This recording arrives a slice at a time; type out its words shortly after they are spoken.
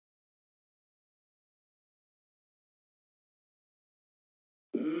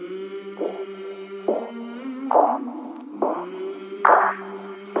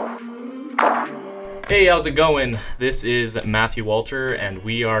Hey, how's it going? This is Matthew Walter, and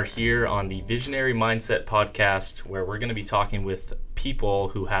we are here on the Visionary Mindset podcast, where we're going to be talking with people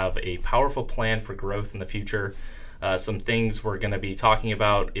who have a powerful plan for growth in the future. Some things we're going to be talking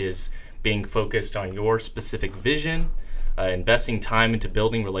about is being focused on your specific vision, investing time into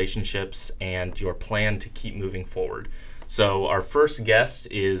building relationships, and your plan to keep moving forward. So our first guest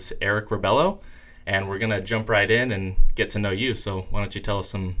is Eric Rebello, and we're going to jump right in and get to know you. So why don't you tell us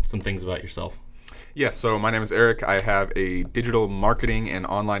some things about yourself? Yeah, so my name is Eric. I have a digital marketing and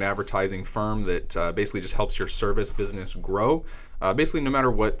online advertising firm that basically just helps your service business grow. Basically, no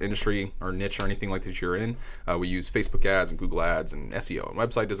matter what industry or niche or anything like that you're in, we use Facebook ads and Google ads and SEO and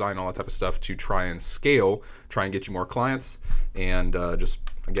website design, all that type of stuff to try and scale, try and get you more clients, and just,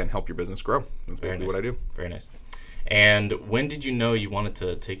 again, help your business grow. That's basically what I do. Very nice. And when did you know you wanted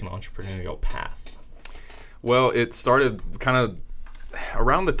to take an entrepreneurial path? Well, it started kind of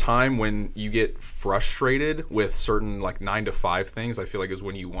around the time when you get frustrated with certain like 9-to-5 things. I feel like is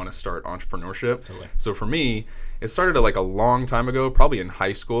when you want to start entrepreneurship. Totally. So for me, it started like a long time ago, probably in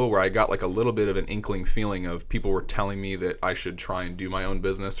high school, where I got like a little bit of an inkling feeling of people were telling me that I should try and do my own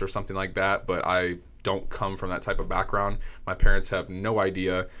business or something like that, but I don't come from that type of background. My parents have no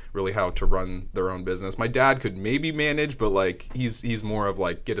idea really how to run their own business. My dad could maybe manage, but like he's more of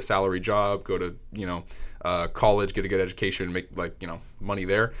like get a salary job, go to college, get a good education, make money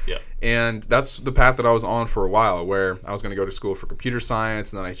there. Yeah. And that's the path that I was on for a while, where I was going to go to school for computer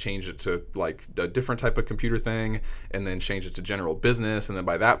science, and then I changed it to like a different type of computer thing, and then changed it to general business. And then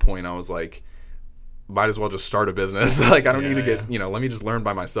by that point, I was like, might as well just start a business. Like I don't need to get let me just learn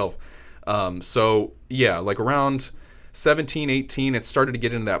by myself. So yeah, like around 17, 18, it started to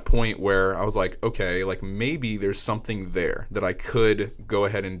get into that point where I was like, okay, like maybe there's something there that I could go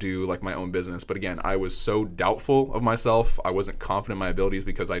ahead and do like my own business. But again, I was so doubtful of myself. I wasn't confident in my abilities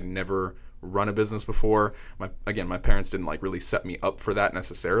because I'd never run a business before. My parents didn't like really set me up for that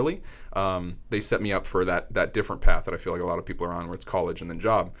necessarily. They set me up for that different path that I feel like a lot of people are on, where it's college and then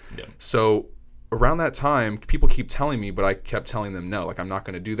job. Yeah. So around that time, people keep telling me, but I kept telling them no, like I'm not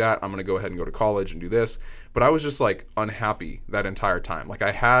going to do that. I'm going to go ahead and go to college and do this. But I was just like unhappy that entire time. Like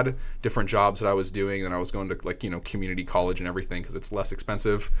I had different jobs that I was doing, and I was going to like, community college and everything because it's less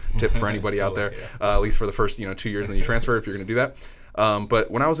expensive. Tip for anybody out there, at least for the first, 2 years, and then you transfer if you're going to do that.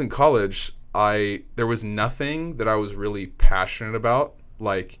 But when I was in college, there was nothing that I was really passionate about,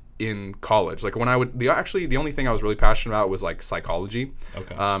 like in college. Like when the only thing I was really passionate about was like psychology.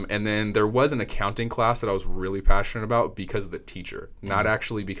 Okay. And then there was an accounting class that I was really passionate about because of the teacher, not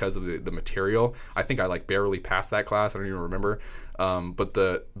actually because of the material. I think I like barely passed that class. I don't even remember. But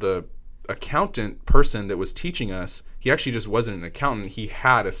the accountant person that was teaching us, he actually just wasn't an accountant. He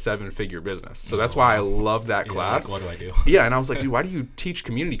had a 7-figure business. So that's why I loved that class. Like, what do I do? Yeah. And I was like, dude, why do you teach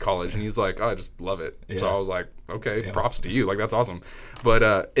community college? And he's like, oh, I just love it. Yeah. So I was like, okay, props to you. Like, that's awesome.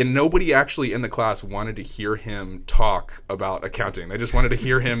 But, and nobody actually in the class wanted to hear him talk about accounting. They just wanted to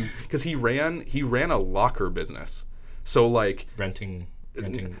hear him because he ran a locker business. So like renting.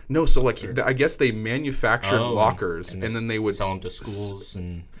 No. So like, I guess they manufactured lockers and then they would sell them to schools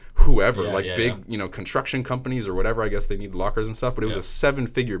and whoever, big, construction companies or whatever. I guess they need lockers and stuff, but it was a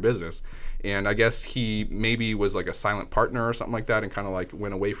 7-figure business. And I guess he maybe was like a silent partner or something like that, and kind of like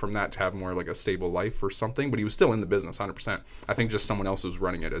went away from that to have more like a stable life or something. But he was still in the business 100%. I think just someone else was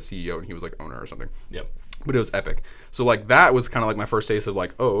running it as CEO, and he was like owner or something. Yep. But it was epic. So like that was kind of like my first taste of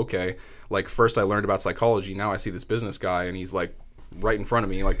like, oh, okay. Like first I learned about psychology. Now I see this business guy and he's like right in front of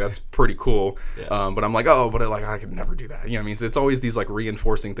me. Like that's pretty cool. Yeah. But I'm like, oh, but I could never do that. You know what I mean? So it's always these like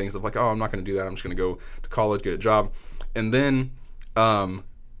reinforcing things of like, oh, I'm not going to do that. I'm just going to go to college, get a job. And then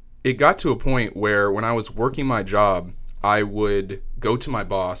it got to a point where when I was working my job, I would go to my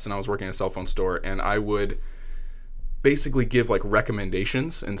boss, and I was working at a cell phone store, and I would basically give like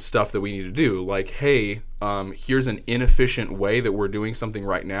recommendations and stuff that we need to do. Like, hey, here's an inefficient way that we're doing something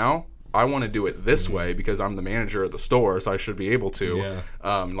right now. I want to do it this way because I'm the manager of the store, so I should be able to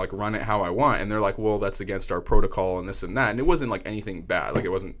like run it how I want. And they're like, well, that's against our protocol and this and that. And it wasn't like anything bad. Like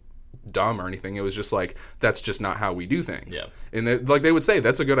it wasn't dumb or anything. It was just like, that's just not how we do things. Yeah. And they would say,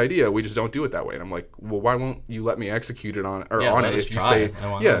 that's a good idea. We just don't do it that way. And I'm like, well, why won't you let me execute it on it if you say,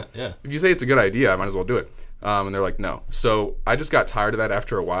 if you say it's a good idea, I might as well do it. And they're like, no. So I just got tired of that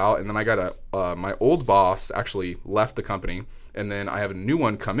after a while. And then I got my old boss actually left the company. And then I have a new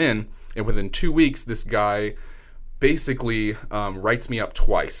one come in. And within 2 weeks, this guy basically writes me up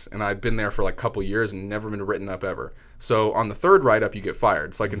twice. And I'd been there for like a couple years and never been written up ever. So on the third write-up, you get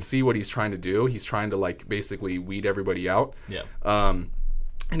fired. So I can see what he's trying to do. He's trying to like basically weed everybody out. Yeah.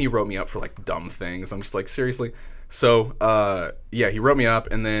 And he wrote me up for like dumb things. I'm just like, seriously? So, yeah, he wrote me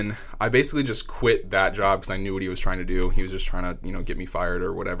up, and then I basically just quit that job because I knew what he was trying to do. He was just trying to, get me fired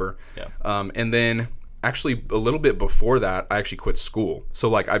or whatever. Yeah. And then actually a little bit before that, I actually quit school. So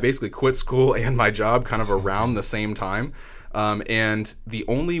like I basically quit school and my job kind of around the same time. And the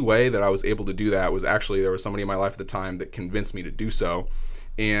only way that I was able to do that was actually there was somebody in my life at the time that convinced me to do so.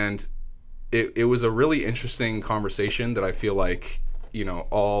 And it was a really interesting conversation that I feel like,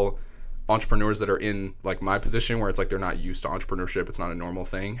 all entrepreneurs that are in like my position where it's like they're not used to entrepreneurship, it's not a normal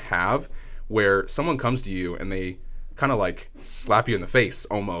thing, where someone comes to you and they kind of like slap you in the face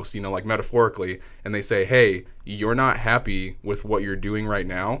almost, like metaphorically, and they say, hey, you're not happy with what you're doing right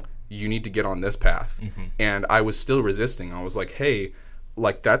now, you need to get on this path. And I was still resisting. I was like, hey,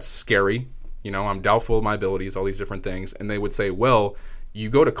 like that's scary, I'm doubtful of my abilities, all these different things. And they would say, well, you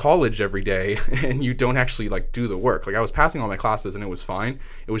go to college every day and you don't actually like do the work. Like I was passing all my classes and it was fine.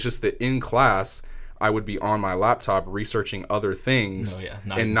 It was just that in class I would be on my laptop researching other things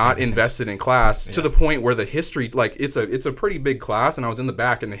and not invested in class to the point where the history, like it's a pretty big class, and I was in the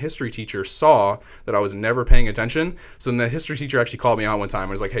back and the history teacher saw that I was never paying attention. So then the history teacher actually called me out one time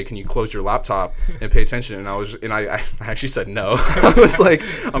and was like, hey, can you close your laptop and pay attention? And I actually said no. I'm sorry,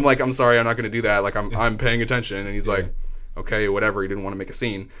 I'm not going to do that. Like I'm paying attention. And he's like, okay, whatever. He didn't want to make a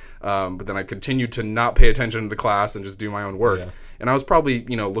scene. But then I continued to not pay attention to the class and just do my own work. Yeah. And I was probably,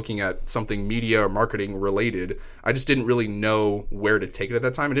 looking at something media or marketing related. I just didn't really know where to take it at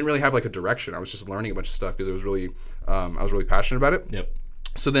that time. I didn't really have like a direction. I was just learning a bunch of stuff because it was really, I was really passionate about it. Yep.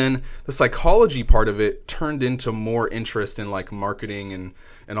 So then the psychology part of it turned into more interest in like marketing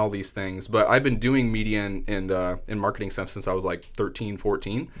and all these things. But I've been doing media and marketing stuff since I was like 13,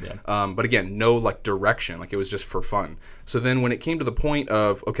 14. Yeah. But again, no like direction. Like it was just for fun. So then when it came to the point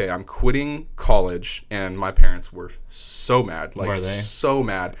of, okay, I'm quitting college, and my parents were so mad. Like, were they? So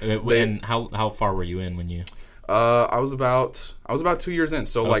mad. And how far were you in when you? I was about 2 years in.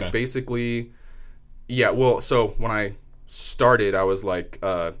 So like basically, yeah. Well, so when I started, I was like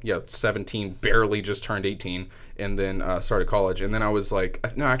 17, barely just turned 18, and then started college, and then I was like,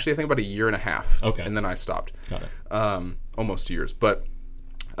 no, actually I think about a year and a half. Okay. And then I stopped. Got it. Almost 2 years. But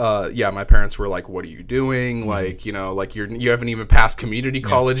my parents were like, what are you doing? Like, like you haven't even passed community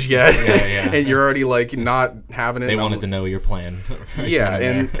college yet. And you're already like not having it. They wanted to know your plan.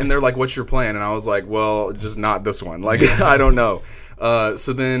 And they're like, what's your plan? And I was like, well, just not this one. Like, I don't know.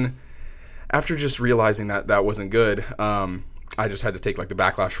 So then after just realizing that wasn't good, I just had to take like the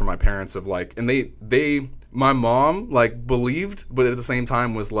backlash from my parents of like, and my mom like believed, but at the same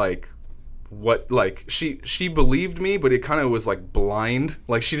time was like, what, like she believed me, but it kind of was like blind.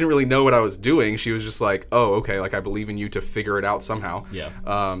 Like she didn't really know what I was doing. She was just like, oh, okay, like I believe in you to figure it out somehow. Yeah.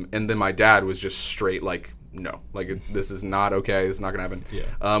 And then my dad was just straight like, no, like this is not okay. This is not gonna happen.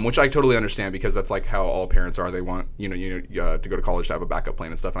 Yeah. Which I totally understand, because that's like how all parents are. They want to go to college to have a backup plan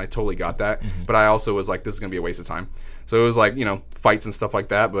and stuff. And I totally got that. Mm-hmm. But I also was like, this is gonna be a waste of time. So it was like fights and stuff like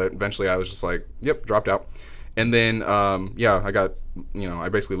that. But eventually I was just like, yep, dropped out. And then I got I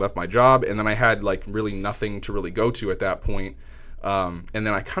basically left my job, and then I had like really nothing to really go to at that point. And then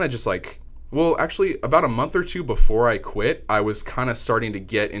I kind of just like, well, actually about a month or two before I quit, I was kind of starting to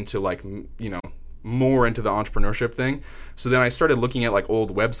get into like more into the entrepreneurship thing. So then I started looking at like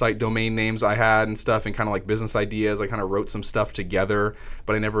old website domain names I had and stuff, and kind of like business ideas. I kind of wrote some stuff together,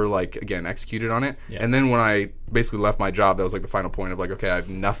 but I never like, again, executed on it. Yeah. And then when I basically left my job, that was like the final point of like, okay, I have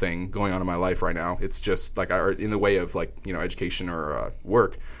nothing going on in my life right now. It's just like in the way of like, education or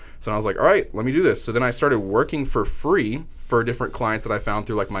work. So I was like, all right, let me do this. So then I started working for free for different clients that I found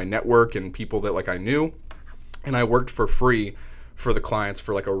through like my network and people that like I knew. And I worked for free for the clients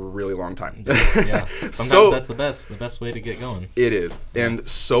for like a really long time. Yeah. Sometimes that's the best way to get going. It is. And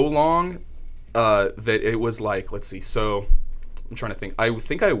so long that it was like, let's see. So I'm trying to think. I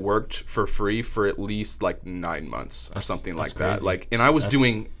think I worked for free for at least like 9 months or something like that. Crazy. Like, and I was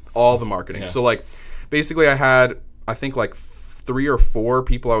doing all the marketing. Yeah. So like basically I had, I think like 3 or 4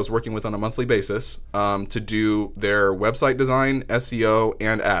 people I was working with on a monthly basis to do their website design, SEO,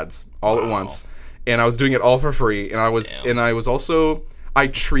 and ads all at once. And I was doing it all for free. And I was also, I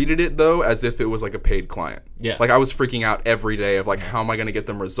treated it though as if it was like a paid client. Yeah. Like I was freaking out every day of like, how am I going to get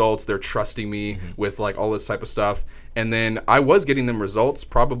them results? They're trusting me with like all this type of stuff. And then I was getting them results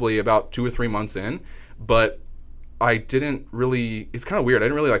probably about 2 or 3 months in, but I didn't really, it's kind of weird. I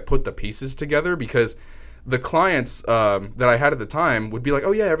didn't really like put the pieces together, because the clients that I had at the time would be like,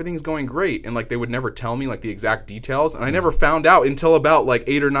 oh yeah, everything's going great, and like they would never tell me like the exact details, and I never found out until about like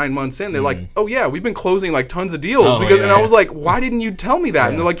 8 or 9 months in. They're like, oh yeah, we've been closing like tons of deals and I was like, why didn't you tell me that?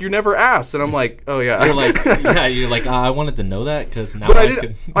 And they're like, you never asked, and I'm like, oh yeah. You're like, I wanted to know that because now. But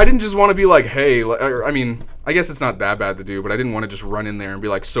I didn't just want to be like, hey, I mean, I guess it's not that bad to do, but I didn't want to just run in there and be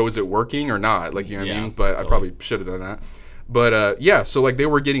like, so is it working or not? Like, you know what I mean? But totally. I probably should have done that. But yeah, so like they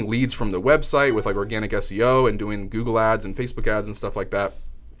were getting leads from the website with like organic SEO and doing Google ads and Facebook ads and stuff like that.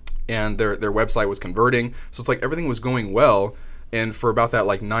 And their website was converting. So it's like everything was going well. And for about that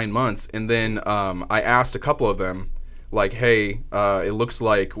like 9 months. And then I asked a couple of them like, hey, it looks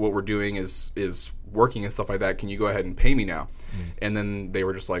like what we're doing is working and stuff like that. Can you go ahead and pay me now? And then they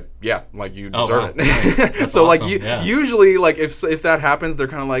were just like, yeah, like you deserve it. Nice. So awesome. Like usually like if that happens, they're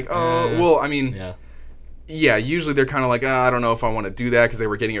kind of like, oh, well, I mean, yeah, usually they're kind of like, I don't know if I want to do that because they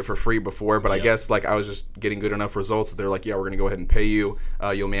were getting it for free before. But I guess like I was just getting good enough results that they're like, yeah, we're going to go ahead and pay you.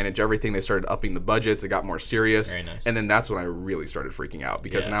 You'll manage everything. They started upping the budgets. It got more serious. Very nice. And then that's when I really started freaking out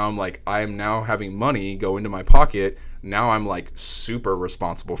because now I'm like, I am now having money go into my pocket. Now I'm like super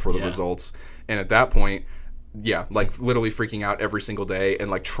responsible for the results. And at that point, yeah, like literally freaking out every single day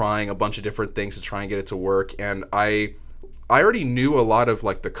and like trying a bunch of different things to try and get it to work. And I already knew a lot of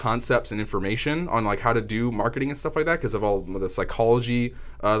like the concepts and information on like how to do marketing and stuff like that because of all the psychology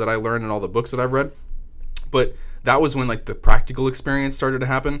that I learned and all the books that I've read. But that was when like the practical experience started to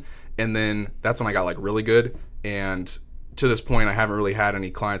happen. And then that's when I got like really good. And to this point, I haven't really had any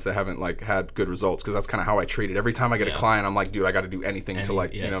clients that haven't like had good results because that's kind of how I treat it. Every time I get a client, I'm like, dude, I got to do anything to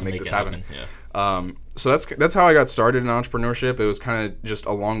like, to make this happen. So that's how I got started in entrepreneurship. It was kind of just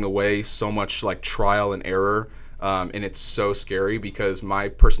along the way, so much like trial and error. And it's so scary because my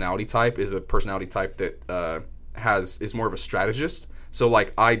personality type is a personality type that is more of a strategist. So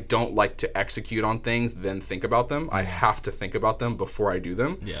like I don't like to execute on things then think about them. I have to think about them before I do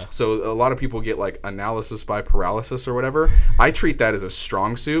them. Yeah. So a lot of people get like analysis by paralysis or whatever. I treat that as a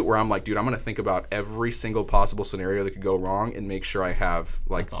strong suit where I'm like, dude, I'm going to think about every single possible scenario that could go wrong and make sure I have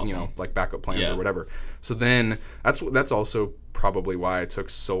like, you know, like backup plans or whatever. So then that's also probably why it took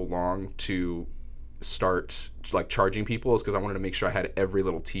so long to start like charging people is because I wanted to make sure I had every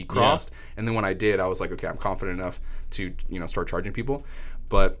little T crossed. And then when I did, I was like, okay, I'm confident enough to, you know, start charging people.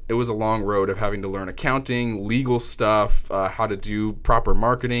 But it was a long road of having to learn accounting, legal stuff, how to do proper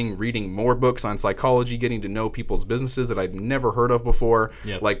marketing, reading more books on psychology, getting to know people's businesses that I'd never heard of before.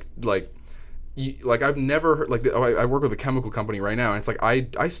 Like I've never heard, like I work with a chemical company right now, and it's like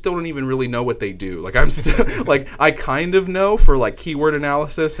I still don't even really know what they do. Like I'm still like I kind of know for like keyword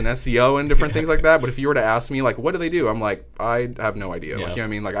analysis and SEO and different things like that. But if you were to ask me like what do they do, I'm like I have no idea. Like you know what I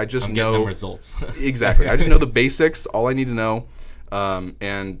mean? Like I just know them results. Exactly. I just know the basics. All I need to know.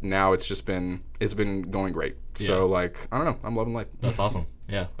 And now it's been going great. So like I don't know. I'm loving life. That's awesome.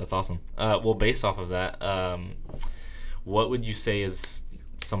 Yeah, that's awesome. Well, based off of that, what would you say is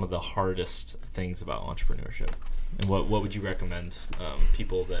some of the hardest things about entrepreneurship, and what would you recommend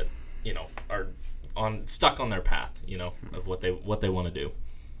people that you know are stuck on their path, you know, of what they want to do?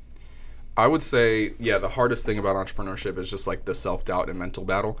 I would say, the hardest thing about entrepreneurship is just like the self-doubt and mental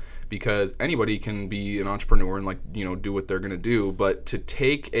battle, because anybody can be an entrepreneur and like, you know, do what they're going to do. But to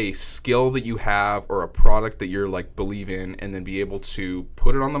take a skill that you have or a product that you're like believe in and then be able to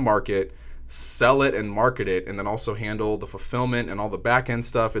put it on the market, sell it and market it, and then also handle the fulfillment and all the back end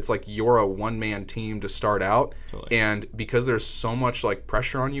stuff. It's like you're a one-man team to start out. Totally. And because there's so much like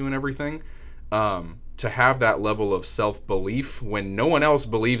pressure on you and everything, to have that level of self-belief when no one else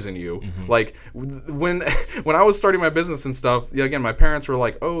believes in you. Like when I was starting my business and stuff, again, my parents were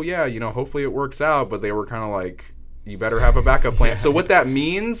like, oh yeah, you know, hopefully it works out, but they were kind of like, you better have a backup plan. So what that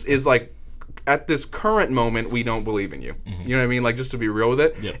means is like, at this current moment, we don't believe in you. You know what I mean? Like, just to be real with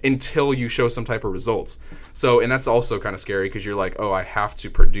it, until you show some type of results. So, and that's also kind of scary because you're like, oh, I have to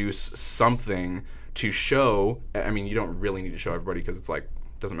produce something to show. I mean, you don't really need to show everybody because it's like,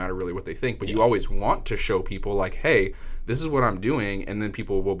 doesn't matter really what they think, but you always want to show people like, hey, this is what I'm doing, and then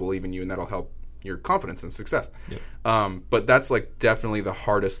people will believe in you, and that'll help your confidence and success. But that's like definitely the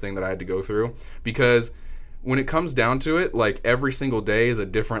hardest thing that I had to go through, because when it comes down to it, like every single day is a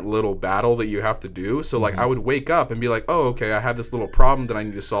different little battle that you have to do. So like I would wake up and be like, oh, okay, I have this little problem that I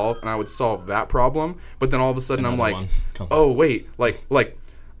need to solve, and I would solve that problem. But then all of a sudden I'm like, oh wait, like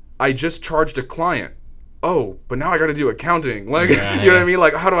I just charged a client oh, but now I got to do accounting. Like, you know what I mean?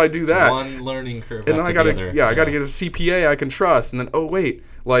 Like, how do I do that? One learning curve. And then I got to, I got to get a CPA I can trust. And then, oh, wait,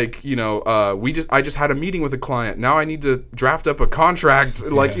 like, you know, I just had a meeting with a client. Now I need to draft up a contract.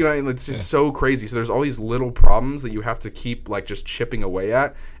 Like, you know, and it's just so crazy. So there's all these little problems that you have to keep like just chipping away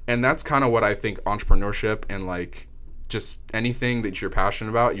at. And that's kind of what I think entrepreneurship and like just anything that you're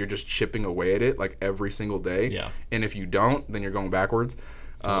passionate about, you're just chipping away at it like every single day. Yeah. And if you don't, then you're going backwards.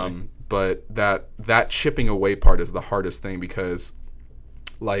 Totally. But that chipping away part is the hardest thing, because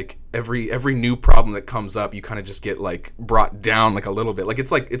like every new problem that comes up, you kind of just get like brought down like a little bit. Like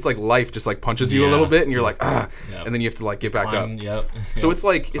it's like life just like punches you a little bit, and you're like and then you have to like get back up. So it's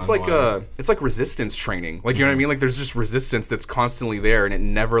like resistance training. Like, you know what I mean? Like there's just resistance that's constantly there, and it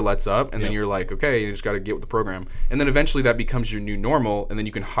never lets up. And then you're like, okay, you just got to get with the program. And then eventually that becomes your new normal, and then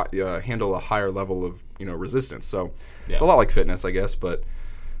you can handle a higher level of, you know, resistance. So it's a lot like fitness, I guess, but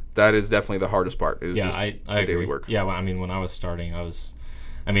that is definitely the hardest part. Is just I the daily work. Yeah, well, I mean, when I was starting,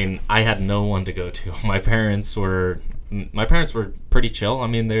 I had no one to go to. My parents were pretty chill. I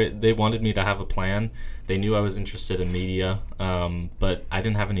mean, they wanted me to have a plan. They knew I was interested in media, but I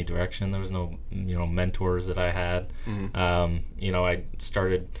didn't have any direction. There was no, you know, mentors that I had. You know, I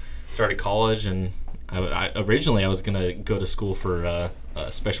started college, and I originally I was gonna go to school for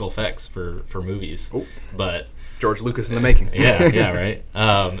special effects for movies, but George Lucas in the making. yeah, right.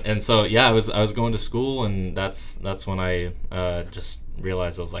 And so I was going to school, and that's when I just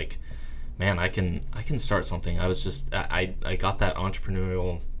realized, I was like, man, I can start something. I was just I got that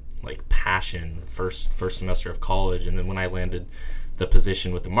entrepreneurial like passion first semester of college, and then when I landed the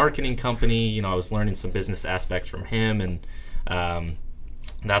position with the marketing company, you know, I was learning some business aspects from him, and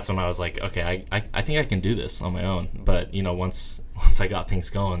that's when I was like, okay, I think I can do this on my own. But, you know, once I got things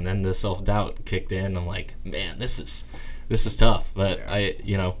going, then the self-doubt kicked in. I'm like, man, this is tough. But I,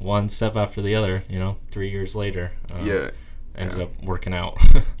 you know, one step after the other, you know, 3 years later, ended up working out.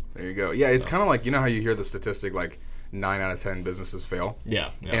 There you go. Yeah, it's kind of like, you know how you hear the statistic like 9 out of 10 businesses fail?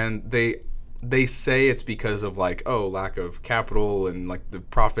 Yeah. And they say it's because of like, lack of capital and like the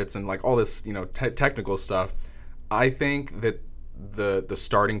profits and like all this, you know, technical stuff. I think that the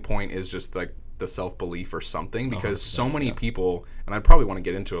starting point is just like the self-belief or something, because so many people, and I probably want to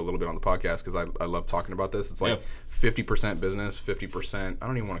get into it a little bit on the podcast because I love talking about this. It's like 50% business, 50%, I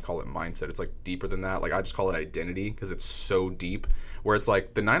don't even want to call it mindset. It's like deeper than that. Like I just call it identity, because it's so deep, where it's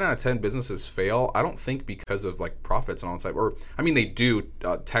like the 9 out of 10 businesses fail. I don't think because of like profits and all that type, or I mean they do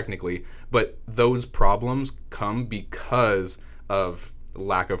technically, but those problems come because of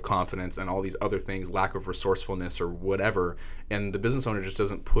lack of confidence and all these other things, lack of resourcefulness or whatever, and the business owner just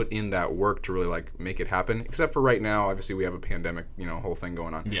doesn't put in that work to really like make it happen. Except for right now, obviously we have a pandemic, you know, whole thing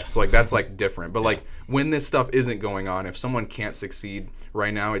going on. So like that's like different. But like when this stuff isn't going on, if someone can't succeed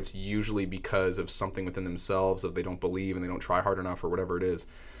right now, it's usually because of something within themselves, if they don't believe and they don't try hard enough or whatever it is.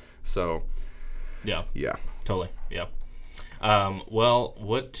 So yeah, totally. Well,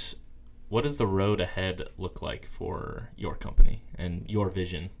 what does the road ahead look like for your company and your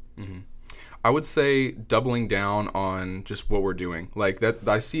vision? I would say doubling down on just what we're doing. Like that,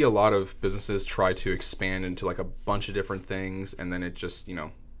 I see a lot of businesses try to expand into like a bunch of different things, and then it just, you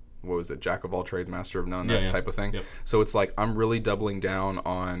know, what was it? Jack of all trades, master of none, that type of thing. So it's like I'm really doubling down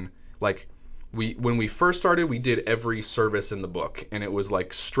on like, when we first started, we did every service in the book, and it was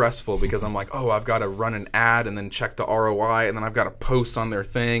like stressful because I'm like, I've got to run an ad and then check the ROI, and then I've got to post on their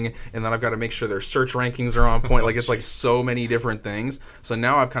thing, and then I've got to make sure their search rankings are on point. Like it's like so many different things. So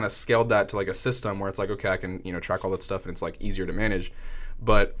now I've kind of scaled that to like a system where it's like, okay, I can, you know, track all that stuff, and it's like easier to manage.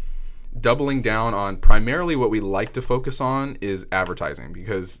 But doubling down on primarily what we like to focus on is advertising,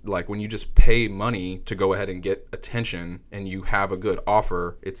 because like when you just pay money to go ahead and get attention and you have a good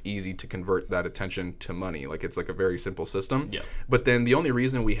offer, it's easy to convert that attention to money. Like it's like a very simple system. But then the only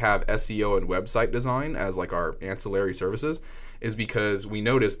reason we have SEO and website design as like our ancillary services is because we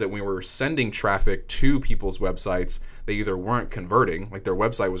noticed that when we were sending traffic to people's websites, they either weren't converting, like their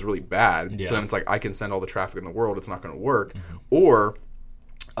website was really bad. So then it's like, I can send all the traffic in the world, it's not going to work. Or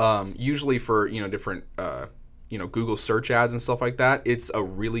usually for, you know, different, you know, Google search ads and stuff like that, it's a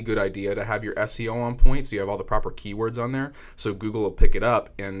really good idea to have your SEO on point, so you have all the proper keywords on there, so Google will pick it up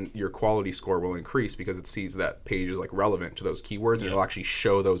and your quality score will increase because it sees that page is like relevant to those keywords, and it'll actually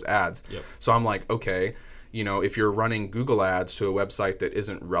show those ads. So I'm like, okay, you know, if you're running Google ads to a website that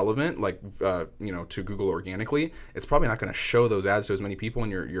isn't relevant, like, you know, to Google organically, it's probably not going to show those ads to as many people,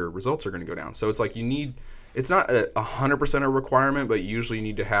 and your results are going to go down. So it's like it's not 100% a requirement, but usually you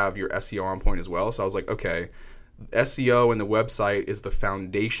need to have your SEO on point as well. So I was like, okay, SEO and the website is the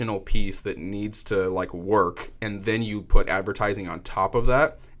foundational piece that needs to like work, and then you put advertising on top of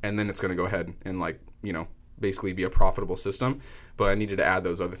that, and then it's going to go ahead and like basically be a profitable system, but I needed to add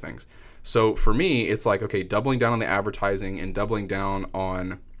those other things. So for me, it's like, okay, doubling down on the advertising and doubling down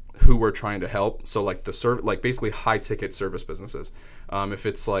on who we're trying to help. So like basically high ticket service businesses. If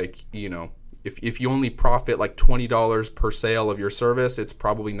it's like, if you only profit like $20 per sale of your service, it's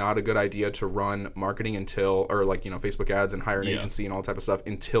probably not a good idea to run marketing or Facebook ads and hire an agency and all type of stuff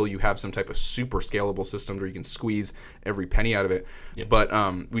until you have some type of super scalable system where you can squeeze every penny out of it. Yep. But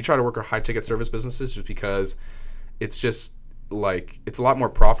we try to work with high ticket service businesses just because it's just like it's a lot more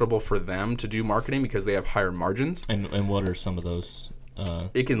profitable for them to do marketing because they have higher margins. And what are some of those?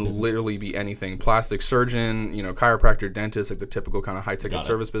 It can literally be anything: plastic surgeon, chiropractor, dentist, like the typical kind of high ticket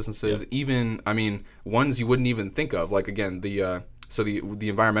service businesses. Yep. Even, ones you wouldn't even think of. Like again, the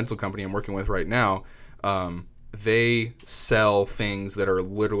environmental company I'm working with right now, they sell things that are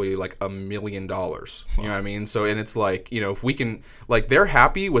literally like $1 million. You know what I mean? So, and it's like, if we can, like, they're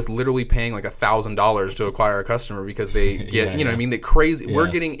happy with literally paying like $1,000 to acquire a customer because they get, what I mean? They crazy. Yeah. We're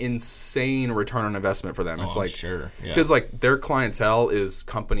getting insane return on investment for them. It's like, sure. Because like their clientele is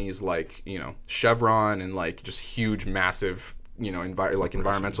companies like, Chevron and like just huge, massive,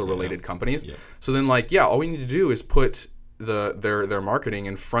 environmental related companies. Yeah. So then like, all we need to do is put their marketing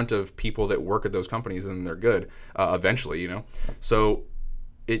in front of people that work at those companies and they're good eventually, so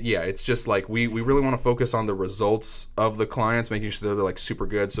it's just like we really want to focus on the results of the clients, making sure they're like super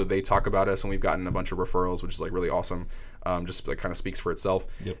good, so they talk about us, and we've gotten a bunch of referrals, which is like really awesome. Just like kind of speaks for itself.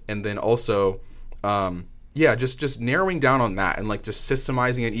 Yep. And then also just narrowing down on that and like just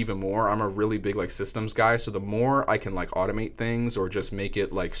systemizing it even more. I'm a really big like systems guy, so the more I can like automate things or just make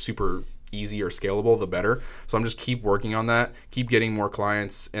it like super easy or scalable, the better. So I'm just keep working on that, keep getting more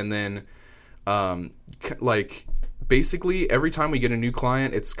clients, and then like basically every time we get a new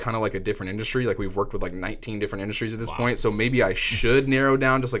client, it's kind of like a different industry. Like we've worked with like 19 different industries at this point, so maybe I should narrow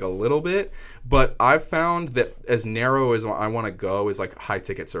down just like a little bit, but I've found that as narrow as I want to go is like high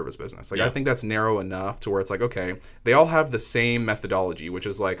ticket service business. Like I think that's narrow enough to where it's like, okay, they all have the same methodology, which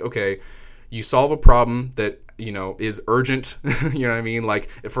is like, okay, you solve a problem that is urgent. You know what I mean? Like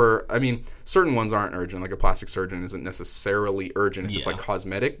certain ones aren't urgent. Like a plastic surgeon isn't necessarily urgent if it's like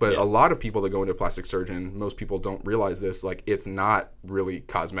cosmetic, but a lot of people that go into a plastic surgeon, most people don't realize this, like it's not really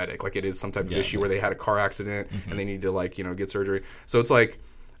cosmetic. Like it is some type of issue where they had a car accident and they need to like, get surgery. So it's like,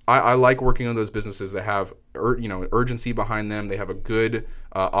 I like working on those businesses that have urgency behind them. They have a good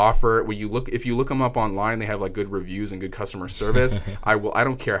offer. If you look them up online, they have like good reviews and good customer service. I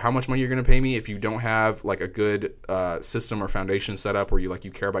don't care how much money you're going to pay me if you don't have like a good system or foundation set up where you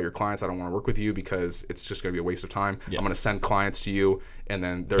care about your clients. I don't want to work with you because it's just going to be a waste of time. Yeah. I'm going to send clients to you and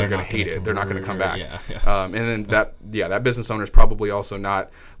then they're going to hate it. They're not going to come back. And then that business owner is probably also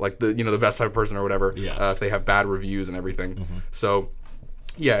not like the best type of person or whatever. If they have bad reviews and everything. So.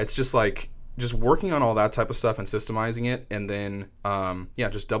 Yeah, it's just like just working on all that type of stuff and systemizing it, and then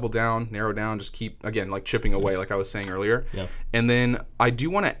just double down, narrow down, just keep again like chipping away, like I was saying earlier. Yeah. And then I do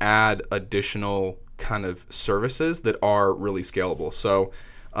want to add additional kind of services that are really scalable. So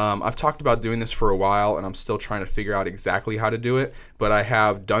I've talked about doing this for a while, and I'm still trying to figure out exactly how to do it. But I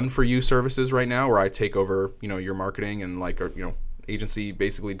have done for you services right now where I take over your marketing and like agency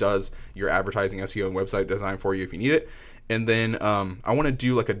basically does your advertising, SEO, and website design for you if you need it. And then I want to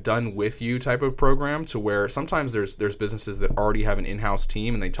do like a done with you type of program to where sometimes there's businesses that already have an in-house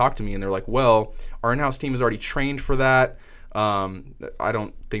team and they talk to me and they're like, well, our in-house team is already trained for that. I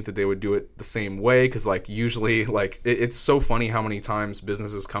don't think that they would do it the same way because like usually like it's so funny how many times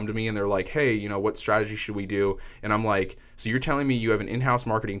businesses come to me and they're like, hey, what strategy should we do? And I'm like, so you're telling me you have an in-house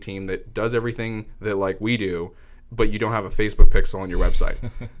marketing team that does everything that like we do, but you don't have a Facebook pixel on your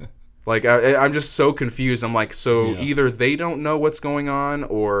website. Like, I'm just so confused. I'm like, either they don't know what's going on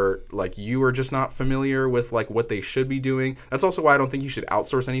or, like, you are just not familiar with, like, what they should be doing. That's also why I don't think you should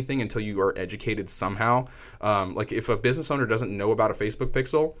outsource anything until you are educated somehow. Like, if a business owner doesn't know about a Facebook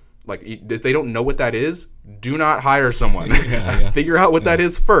pixel, like, if they don't know what that is, do not hire someone. Figure out what that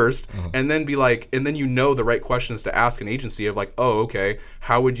is first, and then be like, and then the right questions to ask an agency of, like, oh, okay,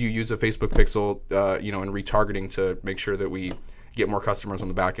 how would you use a Facebook pixel, in retargeting to make sure that we get more customers on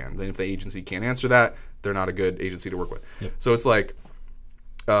the back end. Then if the agency can't answer that, they're not a good agency to work with. Yep. So it's like,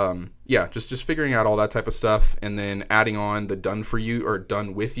 just figuring out all that type of stuff, and then adding on the done for you or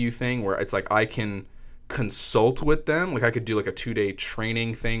done with you thing where it's like I can consult with them. Like I could do like a 2-day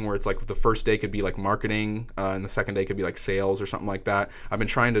training thing where it's like the first day could be like marketing and the second day could be like sales or something like that. I've been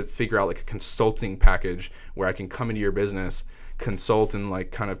trying to figure out like a consulting package where I can come into your business, consult and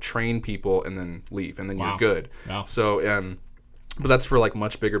like kind of train people and then leave, and then you're good. Wow. So but that's for like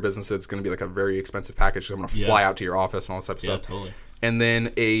much bigger businesses. It's going to be like a very expensive package. So I'm going to fly out to your office and all this type of stuff. Totally. And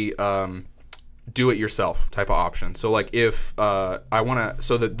then do it yourself type of option. So like if I want to,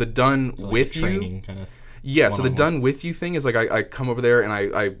 so the done So with you. training kind of. Yeah, so the done with you thing is like I come over there and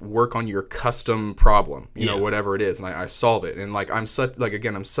I work on your custom problem, you know, whatever it is, and I solve it. And like I'm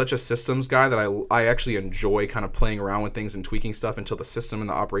such a systems guy that I actually enjoy kind of playing around with things and tweaking stuff until the system and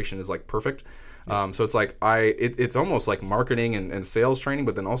the operation is like perfect. So it's like it's almost like marketing and sales training,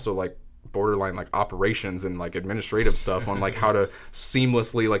 but then also like borderline like operations and like administrative stuff on like how to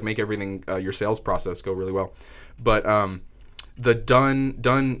seamlessly like make everything your sales process go really well. But the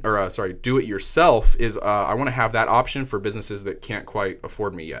do it yourself is I want to have that option for businesses that can't quite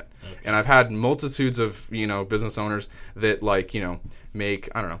afford me yet. Okay. And I've had multitudes of, you know, business owners that like, you know, make,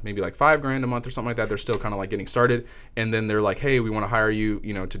 I don't know, maybe like $5,000 a month or something like that. They're still kind of like getting started. And then they're like, hey, we want to hire you,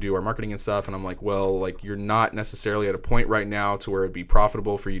 you know, to do our marketing and stuff. And I'm like, well, like you're not necessarily at a point right now to where it'd be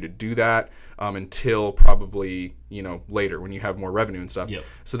profitable for you to do that until probably, you know, later when you have more revenue and stuff. Yep.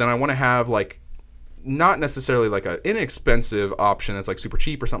 So then I want to have like, not necessarily like an inexpensive option that's like super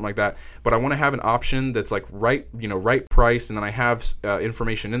cheap or something like that, but I want to have an option that's like right price, and then I have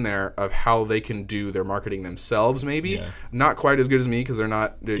information in there of how they can do their marketing themselves. Maybe not quite as good as me because they're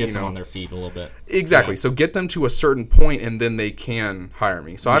not gets them on their feet a little bit. Exactly. Yeah. So get them to a certain point, and then they can hire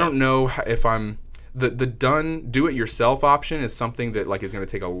me. So I don't know if I'm the do it yourself option is something that like is going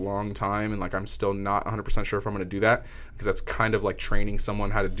to take a long time, and like I'm still not 100% sure if I'm going to do that, because that's kind of like training someone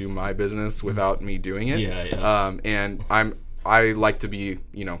how to do my business without me doing it. And I like to be,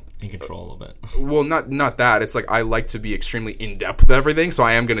 you know, in control a little bit. Well, not that. It's like I like to be extremely in depth with everything, so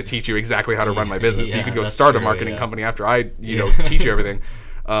I am going to teach you exactly how to run my business. So you could go start a marketing company after I teach you everything.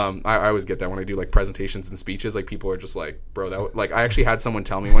 I always get that when I do like presentations and speeches. Like people are just like, bro, that like I actually had someone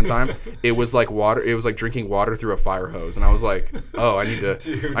tell me one time it was like water. It was like drinking water through a fire hose, and I was like, oh, I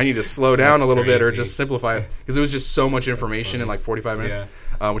need to slow down a little bit or just simplify it, because it was just so much information in like 45 minutes,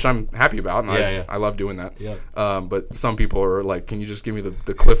 which I'm happy about, and I love doing that. But some people are like, can you just give me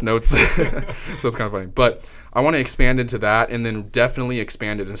the cliff notes? So it's kind of funny. But I want to expand into that, and then definitely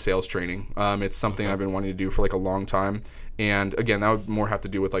expand it into sales training. It's something I've been wanting to do for like a long time. And again, that would more have to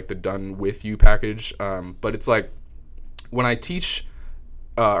do with like the done with you package. But it's like when I teach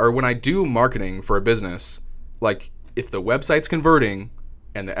or when I do marketing for a business, like if the website's converting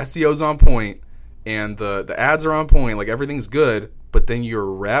and the SEO's on point and the ads are on point, like everything's good, but then your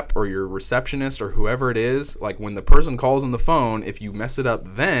rep or your receptionist or whoever it is, like when the person calls on the phone, if you mess it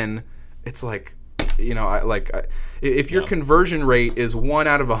up, then it's like, you know, if your conversion rate is 1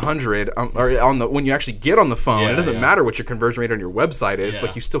 out of 100, or when you actually get on the phone, it doesn't matter what your conversion rate on your website is. It's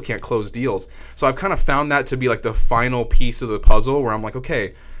like you still can't close deals. So I've kind of found that to be like the final piece of the puzzle, where I'm like,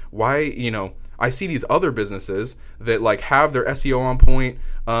 okay, why, you know, I see these other businesses that like have their SEO on point,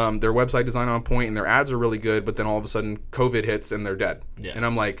 their website design on point, and their ads are really good, but then all of a sudden COVID hits and they're dead. And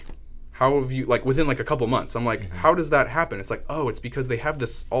I'm like, how have you, like within like a couple months, I'm like, how does that happen? It's like, oh, it's because they have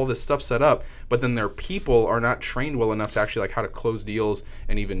all this stuff set up, but then their people are not trained well enough to actually like how to close deals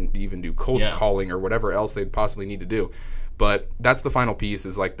and even do cold calling or whatever else they'd possibly need to do. But that's the final piece,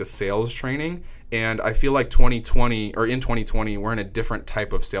 is like the sales training. And I feel like 2020 we're in a different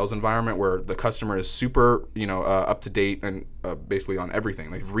type of sales environment where the customer is super, you know, up to date and basically on everything.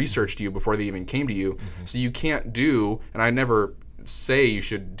 They've researched you before they even came to you. So you can't do, and I never say you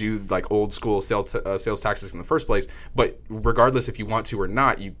should do like old school sales tactics in the first place, but regardless if you want to or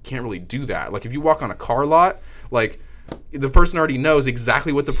not, you can't really do that. Like if you walk on a car lot, like the person already knows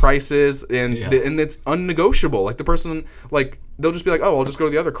exactly what the price is, and it's unnegotiable. Like the person, like they'll just be like, oh, I'll just go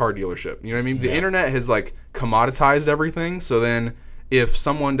to the other car dealership. You know what I mean? The internet has like commoditized everything. So then if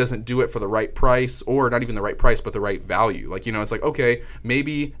someone doesn't do it for the right price, or not even the right price, but the right value, like, you know, it's like, okay,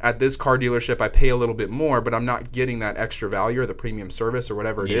 maybe at this car dealership I pay a little bit more, but I'm not getting that extra value or the premium service or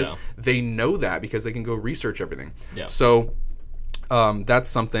whatever it is. They know that because they can go research everything. So that's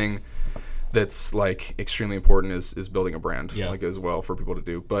something that's like extremely important, is building a brand, like as well, for people to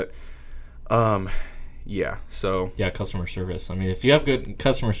do. But customer service. I mean, if you have good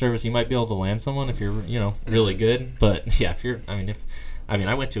customer service, you might be able to land someone if you're, you know, really good. But if you're,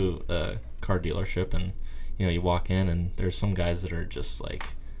 I went to a car dealership, and you know, you walk in and there's some guys that are just like,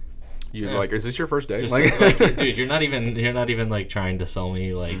 you're like, is this your first day? Like, dude, you're not even like trying to sell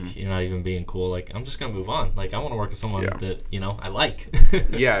me. Like, you're not even being cool. Like, I'm just gonna move on. Like, I want to work with someone that, you know, I like.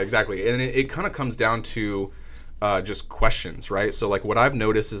 Yeah, exactly. And it kind of comes down to just questions, right? So like what I've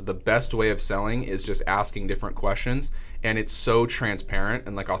noticed is the best way of selling is just asking different questions, and it's so transparent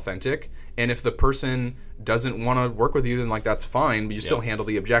and like authentic. And if the person doesn't want to work with you, then like that's fine, but you still handle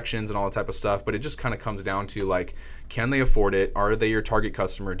the objections and all that type of stuff. But it just kind of comes down to like, can they afford it? Are they your target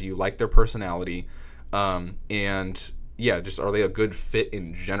customer? Do you like their personality? And just are they a good fit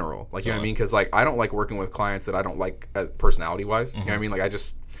in general? Like, you know what I mean? Because like I don't like working with clients that I don't like personality wise. You know what I mean? Like I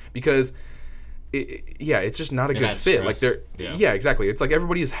just because. It's just not a good fit. Like exactly. It's like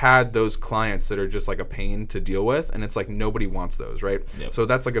everybody's had those clients that are just like a pain to deal with, and it's like nobody wants those, right? Yep. So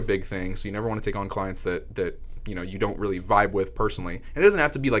that's like a big thing. So you never want to take on clients that you know you don't really vibe with personally. And it doesn't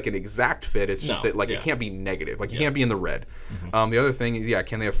have to be like an exact fit. It's just that like it can't be negative. Like you can't be in the red. The other thing is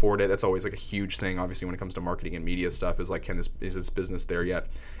can they afford it? That's always like a huge thing. Obviously, when it comes to marketing and media stuff, is like is this business there yet?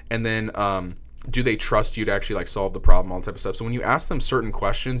 And then do they trust you to actually like solve the problem, all that type of stuff. So when you ask them certain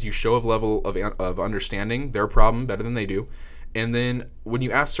questions, you show a level of understanding their problem better than they do. And then when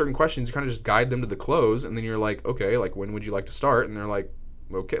you ask certain questions, you kind of just guide them to the close, and then you're like, okay, like when would you like to start? And they're like,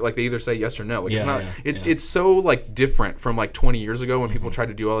 okay, like they either say yes or no. Like it's so like different from like 20 years ago when people tried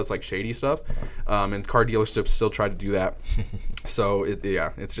to do all this like shady stuff, and car dealerships still try to do that. So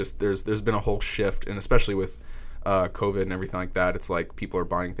it's just there's been a whole shift, and especially with COVID and everything like that, it's like people are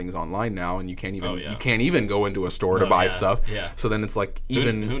buying things online now, and you can't even go into a store to buy stuff. So then it's like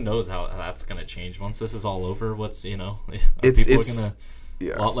who knows how that's gonna change once this is all over. What's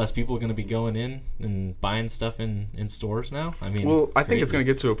a lot less people are going to be going in and buying stuff in stores now. I mean, I think it's going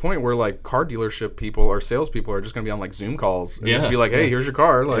to get to a point where like car dealership people or salespeople are just going to be on like Zoom calls and just be like, "Hey, here's your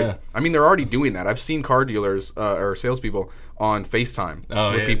car." Like, I mean, they're already doing that. I've seen car dealers or salespeople on FaceTime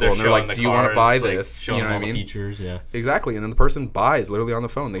with people, and they're like, "Do you want to buy this?" You know what I mean? Features, exactly. And then the person buys literally on the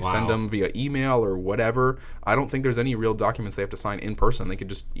phone. They send them via email or whatever. I don't think there's any real documents they have to sign in person. They could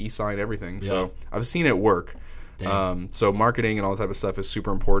just e-sign everything. So I've seen it work. So marketing and all that type of stuff is super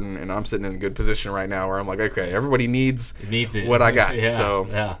important, and I'm sitting in a good position right now where I'm like, okay, everybody needs it. What I got. It's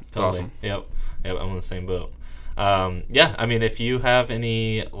awesome. Yep, I'm in the same boat. I mean, if you have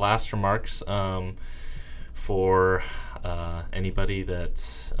any last remarks for anybody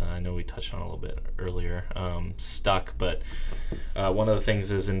that I know we touched on a little bit earlier, stuck, but one of the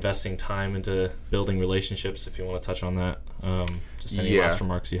things is investing time into building relationships. If you want to touch on that, just any last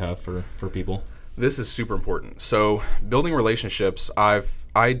remarks you have for people. This is super important. So building relationships,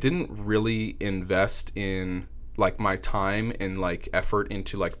 I didn't really invest in like my time and like effort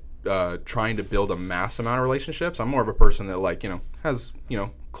into like trying to build a mass amount of relationships. I'm more of a person that like, has,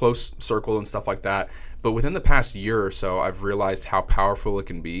 close circle and stuff like that. But within the past year or so, I've realized how powerful it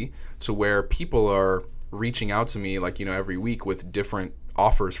can be to where people are reaching out to me like, every week with different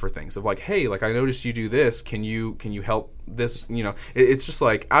offers for things of like, hey, like I noticed you do this, can you help this? It's just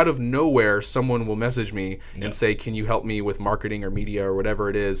like out of nowhere someone will message me and say, can you help me with marketing or media or whatever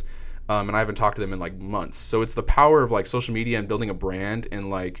it is, and I haven't talked to them in like months. So it's the power of like social media and building a brand. And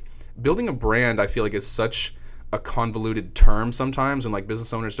like building a brand, I feel like is such a convoluted term sometimes, and like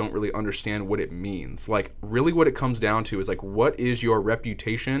business owners don't really understand what it means. Like really what it comes down to is like, what is your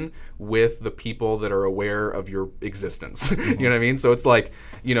reputation with the people that are aware of your existence? You know what I mean? So it's like,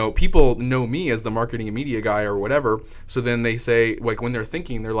 people know me as the marketing and media guy or whatever. So then they say, like when they're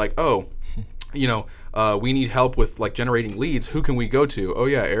thinking, they're like, oh, we need help with like generating leads. Who can we go to? Oh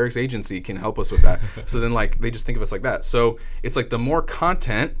yeah, Eric's agency can help us with that. So then like they just think of us like that. So it's like the more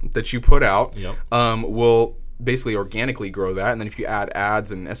content that you put out will basically organically grow that. And then if you add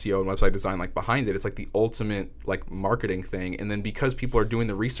ads and SEO and website design like behind it, it's like the ultimate like marketing thing. And then because people are doing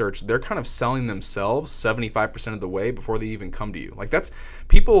the research, they're kind of selling themselves 75% of the way before they even come to you. Like that's,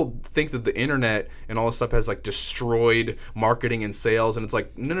 people think that the internet and all this stuff has like destroyed marketing and sales, and it's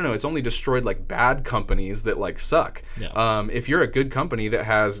like no, it's only destroyed like bad companies that like suck. If you're a good company that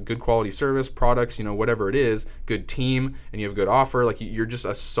has good quality service, products, whatever it is, good team, and you have a good offer, like you're just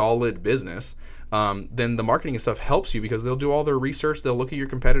a solid business, then the marketing and stuff helps you because they'll do all their research. They'll look at your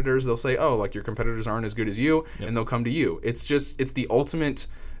competitors. They'll say, oh, like your competitors aren't as good as you, and they'll come to you. It's the ultimate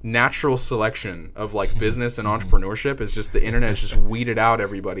natural selection of like business and entrepreneurship. Is just the internet has just weeded out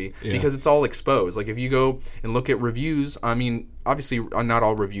everybody because it's all exposed. Like if you go and look at reviews, I mean, obviously not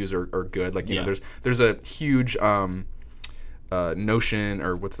all reviews are good. Like, there's a huge, notion,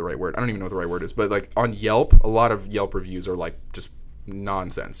 or what's the right word? I don't even know what the right word is, but like on Yelp, a lot of Yelp reviews are like just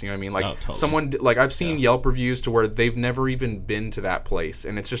nonsense. You know what I mean? Like totally. Someone, like I've seen Yelp reviews to where they've never even been to that place,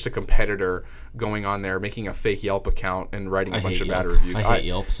 and it's just a competitor going on there making a fake Yelp account and writing a bunch of bad reviews. I hate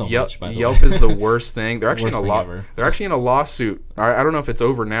Yelp so much. By the Yelp way. is the worst thing. They're actually They're actually in a lawsuit. I don't know if it's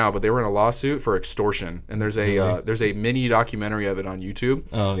over now, but they were in a lawsuit for extortion. And there's a mini documentary of it on YouTube.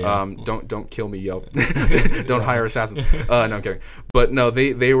 Oh yeah. Don't kill me, Yelp. Don't hire assassins. No, I'm kidding. But no,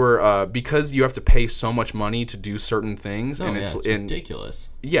 they were because you have to pay so much money to do certain things, and it's ridiculous.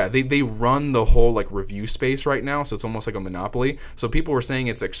 Yeah, they run the whole like review space right now, so it's almost like a monopoly. So people were saying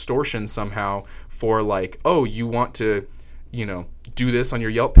it's extortion somehow for like, oh, you want to do this on your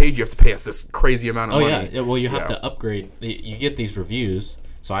Yelp page, you have to pay us this crazy amount of money. Yeah. Well, you have to upgrade. You get these reviews.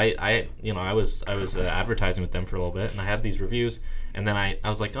 So I was advertising with them for a little bit, and I had these reviews, and then I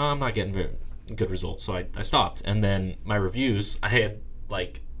was like, oh, I'm not getting very good results, so I stopped. And then my reviews, I had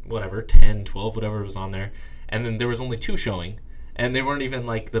like whatever 10, 12, whatever was on there, and then there was only 2 showing, and they weren't even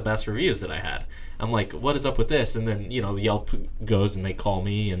like the best reviews that I had. I'm like, what is up with this? And then Yelp goes and they call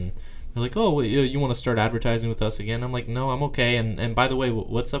me and they're like, oh, you want to start advertising with us again? I'm like, no, I'm okay. And by the way,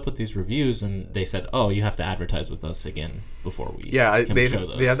 what's up with these reviews? And they said, oh, you have to advertise with us again before we can show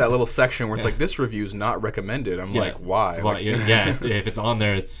those. They had that little section where it's like, this review's not recommended. I'm like, why? Well, if it's on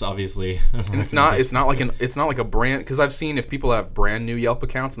there, it's obviously. And it's not like a brand, because I've seen if people have brand new Yelp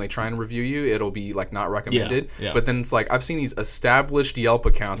accounts and they try and review you, it'll be like not recommended. Yeah. But then it's like I've seen these established Yelp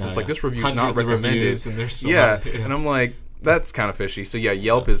accounts, and it's like this review's Hundreds not recommended. And they're so and I'm like, that's kind of fishy. So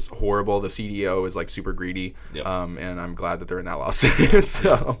Yelp is horrible. The CDO is like super greedy, and I'm glad that they're in that lawsuit.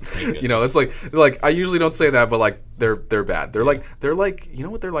 So it's like I usually don't say that, but like they're bad. They're like you know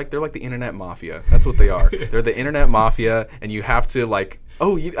what they're like? They're like the internet mafia. That's what they are. They're the internet mafia, and you have to like.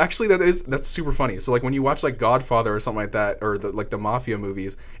 Oh, actually, that's super funny. So, like, when you watch, like, Godfather or something like that, or, the mafia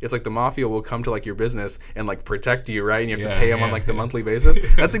movies, it's like the mafia will come to, like, your business and, like, protect you, right? And you have to pay them on, like, the monthly basis.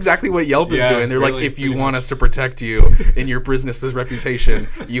 That's exactly what Yelp is doing. They're really, like, if you want us to protect you in your business's reputation,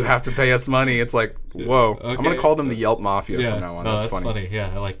 you have to pay us money. It's like, whoa. Okay. I'm going to call them the Yelp mafia from now on. No, that's funny. Yeah,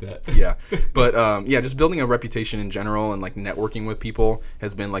 I like that. Yeah. But, just building a reputation in general and, like, networking with people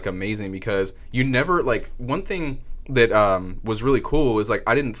has been, like, amazing because you never, like, one thing that was really cool is like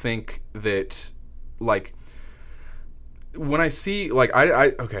I didn't think that like when I see like I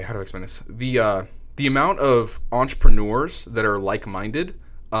okay, how do I explain this? The amount of entrepreneurs that are like-minded,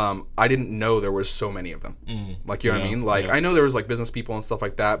 I didn't know there was so many of them. Like, you know what I mean? Like, I know there was like business people and stuff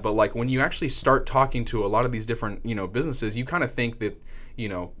like that, but like when you actually start talking to a lot of these different, businesses, you kind of think that,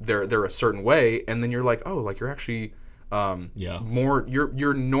 they're a certain way, and then you're like, oh, like you're actually more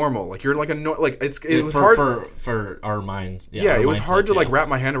you're normal, like you're like it was hard for our minds. It was hard to like wrap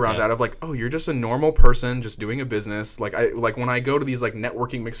my hand around that of like, oh, you're just a normal person just doing a business. Like when I go to these like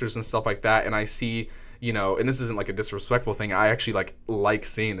networking mixers and stuff like that, and I see and this isn't like a disrespectful thing, I actually like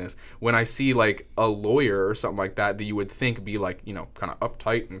seeing this when I see like a lawyer or something like that you would think be like kind of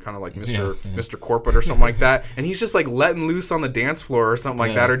uptight and kind of like Mr. Corporate or something like that, and he's just like letting loose on the dance floor or something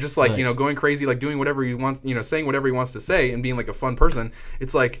like that, or just like going crazy, like doing whatever he wants, saying whatever he wants to say and being like a fun person.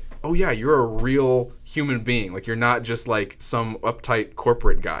 It's like, oh yeah, you're a real human being, like you're not just like some uptight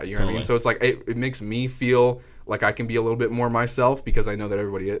corporate guy, you know what I mean? So it's like it makes me feel like I can be a little bit more myself because I know that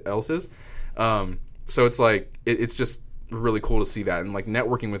everybody else is. So it's like it's just really cool to see that, and like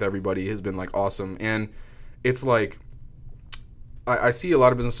networking with everybody has been like awesome. And it's like I see a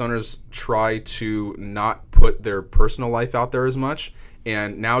lot of business owners try to not put their personal life out there as much,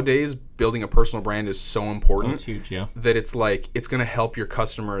 and nowadays building a personal brand is so important. That's huge, that it's like it's going to help your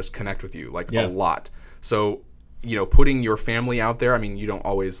customers connect with you like a lot. So putting your family out there, I mean, you don't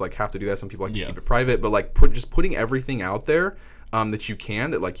always like have to do that. Some people like to keep it private, but like putting everything out there that you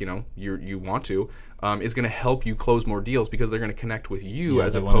can, that like you want to, is going to help you close more deals because they're going to connect with you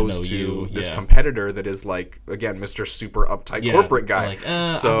as opposed to this competitor that is like, again, Mr. Super uptight corporate guy. Like,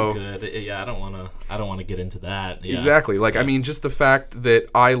 so I'm good. I don't want to get into that. Exactly. Like I mean, just the fact that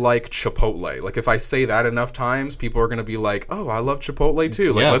I like Chipotle. Like if I say that enough times, people are going to be like, oh, I love Chipotle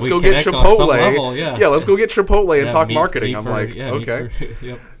too. Like let's go get Chipotle. Let's go get Chipotle and talk marketing. I'm like, okay.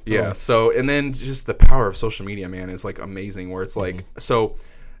 Yeah. So, and then just the power of social media, man, is like amazing. Where it's like, so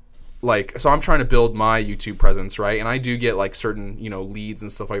I'm trying to build my YouTube presence, right? And I do get like certain, leads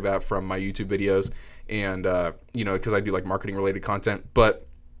and stuff like that from my YouTube videos, and because I do like marketing related content. But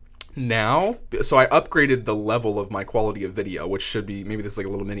now, so I upgraded the level of my quality of video, which should be, maybe this is like a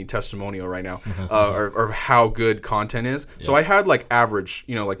little mini testimonial right now, or how good content is. So I had like average,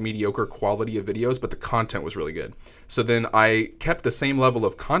 like mediocre quality of videos, but the content was really good. So then I kept the same level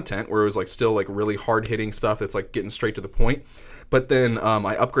of content where it was like still like really hard hitting stuff that's like getting straight to the point. But then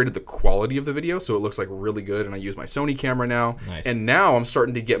I upgraded the quality of the video so it looks like really good, and I use my Sony camera now. Nice. And now I'm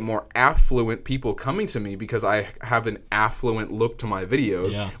starting to get more affluent people coming to me because I have an affluent look to my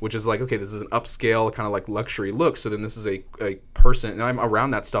videos, which is like, okay, this is an upscale kind of like luxury look. So then this is a person, and I'm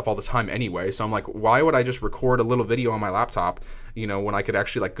around that stuff all the time anyway. So I'm like, why would I just record a little video on my laptop, when I could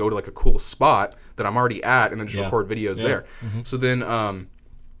actually like go to like a cool spot that I'm already at and then just record videos there. So then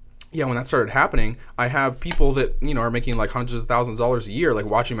when that started happening, I have people that, are making like hundreds of thousands of dollars a year, like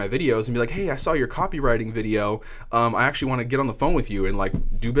watching my videos and be like, hey, I saw your copywriting video. I actually want to get on the phone with you and like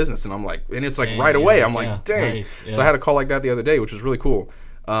do business. And I'm like, and it's like right away. I'm like, dang. Nice. Yeah. So I had a call like that the other day, which was really cool.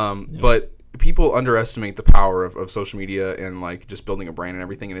 But people underestimate the power of social media and like just building a brand and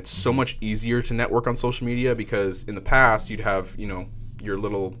everything. And it's so much easier to network on social media because in the past you'd have, you know, your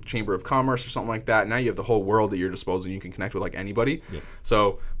little chamber of commerce or something like that. Now you have the whole world at your disposal. You can connect with like anybody. Yep.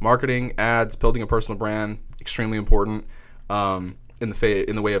 So marketing, ads, building a personal brand, extremely important in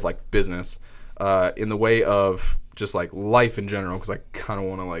the way of like business, in the way of just like life in general, because I kind of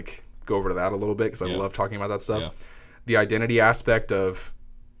want to like go over to that a little bit because I love talking about that stuff. Yeah. The identity aspect of,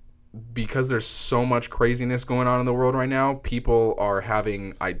 because there's so much craziness going on in the world right now, people are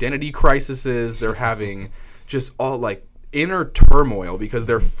having identity crises. They're having just all like inner turmoil because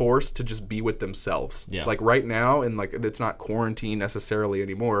they're forced to just be with themselves. Yeah. Like right now, and like it's not quarantine necessarily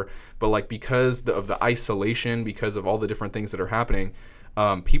anymore, but like because of the isolation, because of all the different things that are happening,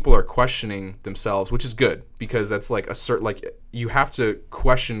 people are questioning themselves, which is good because that's like a certain, like you have to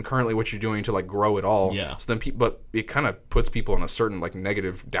question currently what you're doing to like grow it all. Yeah. So then but it kind of puts people in a certain like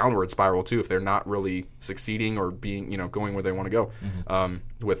negative downward spiral too if they're not really succeeding or being, you know, going where they want to go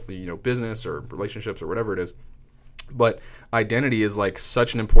with the, you know, business or relationships or whatever it is. But identity is like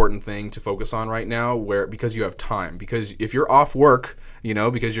such an important thing to focus on right now, because you have time. Because if you're off work, you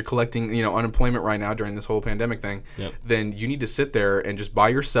know, because you're collecting, you know, unemployment right now during this whole pandemic thing, then you need to sit there and just by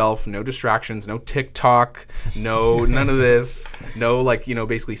yourself, no distractions, no TikTok, no none of this, no like, you know,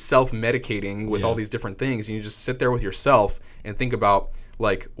 basically self-medicating with all these different things. You just sit there with yourself and think about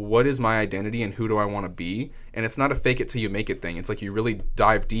like, what is my identity and who do I want to be? And it's not a fake it till you make it thing. It's like you really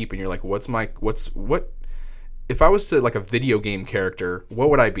dive deep and you're like, what if I was to like a video game character, what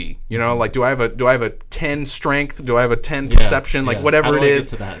would I be? You know, like do I have a 10 strength? Do I have a 10 perception? Like whatever it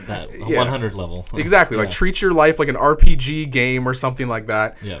is. Get to that 100 level. Exactly. Like treat your life like an RPG game or something like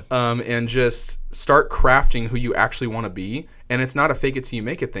that. Yeah. And just start crafting who you actually want to be. And it's not a fake it till you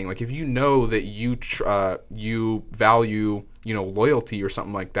make it thing. Like if you know that you value, you know, loyalty or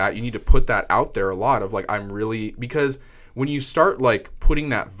something like that, you need to put that out there a lot of like, because when you start like putting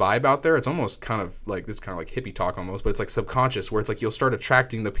that vibe out there, it's almost kind of like, this is kind of like hippie talk almost, but it's like subconscious where it's like you'll start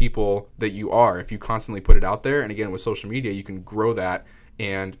attracting the people that you are if you constantly put it out there. And again, with social media, you can grow that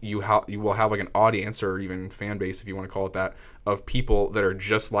and you will have like an audience or even fan base, if you want to call it that, of people that are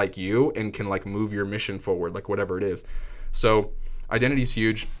just like you and can like move your mission forward, like whatever it is. So identity is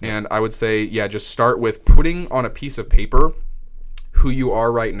huge. And I would say, just start with putting on a piece of paper who you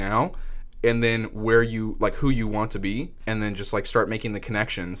are right now, and then where you like who you want to be, and then just like start making the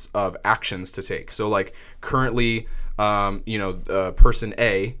connections of actions to take. So like currently, person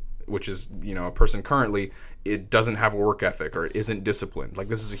A, which is, you know, a person currently, it doesn't have a work ethic or it isn't disciplined. Like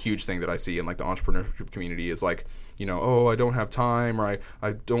this is a huge thing that I see in like the entrepreneurship community is like, you know, oh, I don't have time, or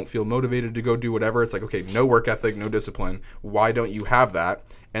I don't feel motivated to go do whatever. It's like, okay, no work ethic, no discipline. Why don't you have that?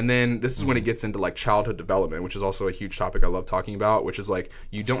 And then this is when it gets into like childhood development, which is also a huge topic I love talking about, which is like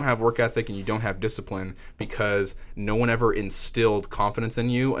you don't have work ethic and you don't have discipline because no one ever instilled confidence in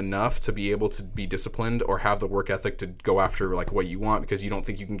you enough to be able to be disciplined or have the work ethic to go after like what you want because you don't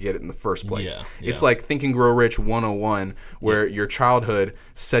think you can get it in the first place. It's like Think and Grow Rich 101 where your childhood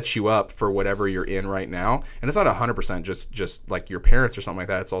sets you up for whatever you're in right now. And it's not 100% just like your parents or something like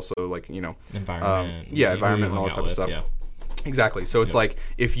that. It's also like, you know, environment and all that type of stuff. Yeah. Exactly. So it's like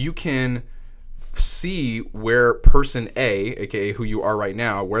if you can see where person A, aka who you are right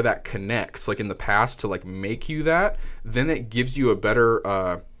now, where that connects like in the past to like make you that, then it gives you a better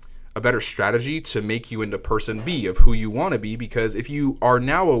strategy to make you into person B of who you want to be. Because if you are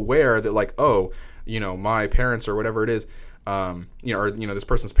now aware that like, oh, you know, my parents or whatever it is, this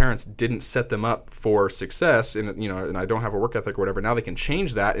person's parents didn't set them up for success, and you know, and I don't have a work ethic or whatever. Now they can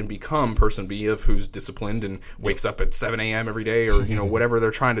change that and become person B of who's disciplined and wakes up at 7 a.m. every day, or you know, whatever they're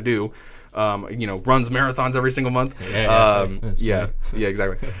trying to do. Runs marathons every single month.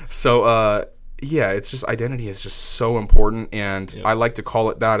 Exactly. So it's just identity is just so important, and I like to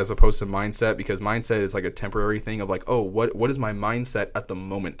call it that as opposed to mindset, because mindset is like a temporary thing of like, oh, what is my mindset at the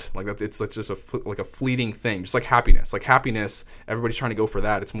moment? Like it's just a fleeting thing, just like happiness. Like happiness, everybody's trying to go for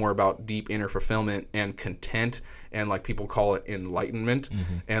that. It's more about deep inner fulfillment and content, and like people call it enlightenment.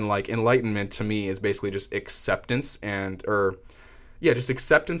 And like enlightenment to me is basically just acceptance just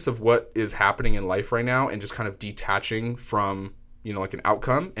acceptance of what is happening in life right now, and just kind of detaching from, you know, like an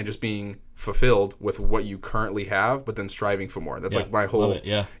outcome and just being fulfilled with what you currently have, but then striving for more. That's like my whole,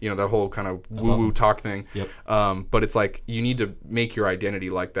 that whole kind of woo-woo talk thing. But it's like you need to make your identity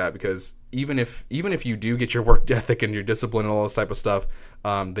like that, because even if you do get your work ethic and your discipline and all this type of stuff,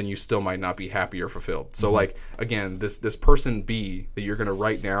 then you still might not be happy or fulfilled. So like, again, this person B that you're going to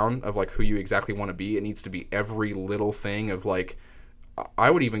write down of like who you exactly want to be, it needs to be every little thing of like,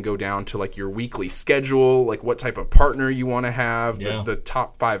 I would even go down to like your weekly schedule, like what type of partner you want to have, the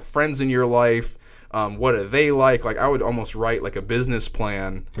top 5 friends in your life. What are they like? Like I would almost write like a business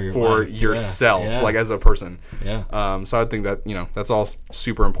plan for yourself, like as a person. Yeah. So I think that, you know, that's all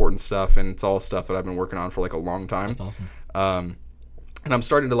super important stuff, and it's all stuff that I've been working on for like a long time. That's awesome. And I'm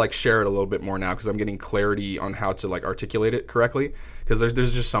starting to like share it a little bit more now because I'm getting clarity on how to like articulate it correctly. Because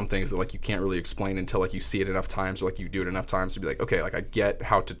there's just some things that like you can't really explain until like you see it enough times, or like you do it enough times to be like, okay, like I get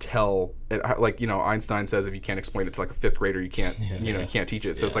how to tell it. Like, you know, Einstein says if you can't explain it to like a 5th grader, you can't you can't teach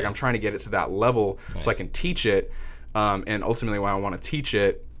it. So it's like I'm trying to get it to that level so I can teach it. And ultimately why I want to teach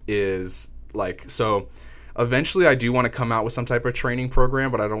it is like, so eventually I do want to come out with some type of training program,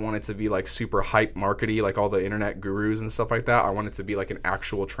 but I don't want it to be like super hype markety like all the internet gurus and stuff like that. I want it to be like an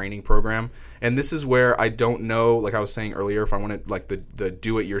actual training program. And this is where I don't know, like I was saying earlier, if I want to like the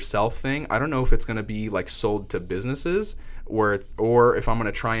do it yourself thing, I don't know if it's going to be like sold to businesses or if I'm going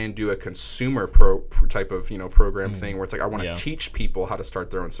to try and do a consumer type of, you know, program thing where it's like I want to teach people how to start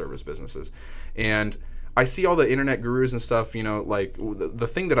their own service businesses. And I see all the internet gurus and stuff, you know, like the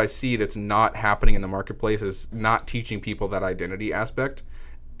thing that I see that's not happening in the marketplace is not teaching people that identity aspect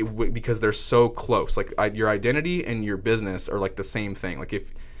because they're so close. Like your identity and your business are like the same thing. Like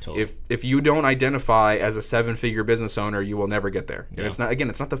if you don't identify as a 7-figure business owner, you will never get there. And it's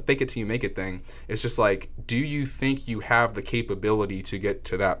not the fake it till you make it thing. It's just like, do you think you have the capability to get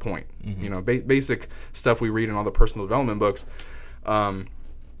to that point? You know, basic stuff we read in all the personal development books.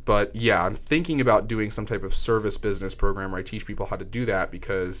 But yeah, I'm thinking about doing some type of service business program where I teach people how to do that,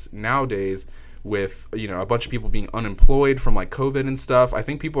 because nowadays with, you know, a bunch of people being unemployed from like COVID and stuff, I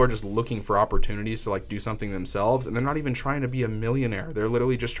think people are just looking for opportunities to like do something themselves, and they're not even trying to be a millionaire. They're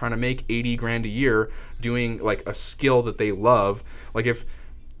literally just trying to make 80 grand a year doing like a skill that they love. Like if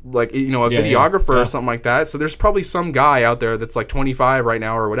like, you know, a videographer or something like that. So there's probably some guy out there that's like 25 right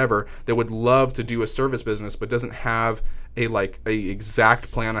now or whatever that would love to do a service business but doesn't have a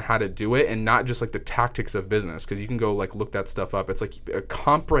exact plan on how to do it, and not just like the tactics of business, because you can go like look that stuff up. It's like a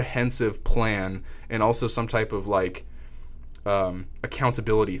comprehensive plan and also some type of like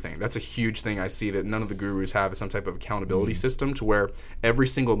accountability thing. That's a huge thing I see that none of the gurus have, is some type of accountability system to where every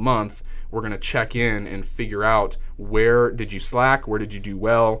single month we're going to check in and figure out where did you slack, where did you do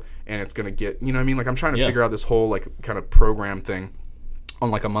well, and it's going to get, you know what I mean? Like I'm trying to figure out this whole like kind of program thing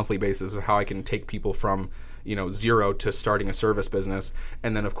on like a monthly basis of how I can take people from, you know, 0 to starting a service business,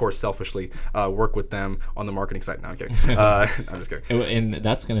 and then of course selfishly work with them on the marketing side. No, I'm kidding. I'm just kidding. And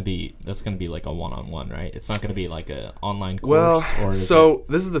that's gonna be like a one-on-one, right? It's not gonna be like an online course. Well, so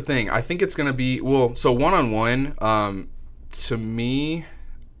this is the thing. I think it's gonna be so one-on-one. To me,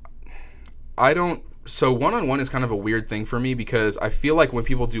 I don't. So one-on-one is kind of a weird thing for me, because I feel like when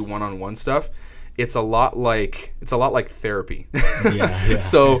people do one-on-one stuff, it's a lot like therapy.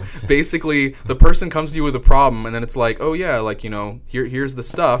 So basically the person comes to you with a problem, and then it's like, oh yeah, like, you know, here's the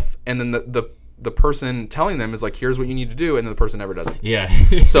stuff, and then the person telling them is like, here's what you need to do, and then the person never does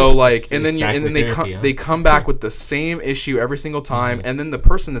it. So like, and then they come back with the same issue every single time, and then the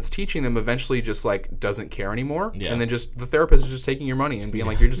person that's teaching them eventually just like doesn't care anymore, and then just the therapist is just taking your money and being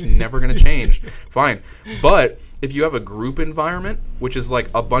like, you're just never gonna change. Fine, but if you have a group environment, which is like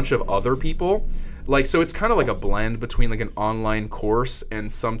a bunch of other people, like, so it's kind of like a blend between like an online course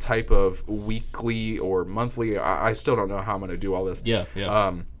and some type of weekly or monthly, I still don't know how I'm going to do all this.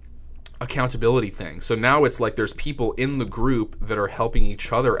 Accountability thing. So now it's like there's people in the group that are helping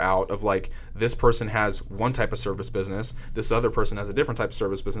each other out, of like, this person has one type of service business, this other person has a different type of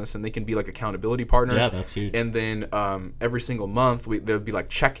service business, and they can be like accountability partners. Yeah, that's huge. And then every single month there'll be like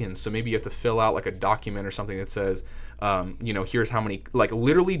check-ins. So maybe you have to fill out like a document or something that says, you know, here's how many, like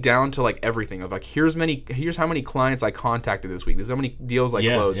literally down to like everything of like, here's how many clients I contacted this week. This is how many deals I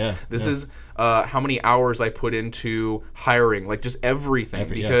closed. This is how many hours I put into hiring, like just everything.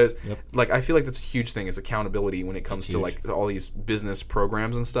 Because like, I feel like that's a huge thing, is accountability when it comes to like all these business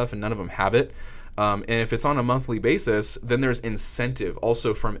programs and stuff, and none of them have it. And if it's on a monthly basis, then there's incentive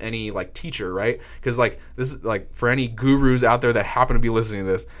also from any like teacher, right? Because like, this is like, for any gurus out there that happen to be listening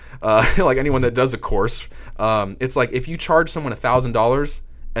to this, like anyone that does a course, it's like if you charge someone $1,000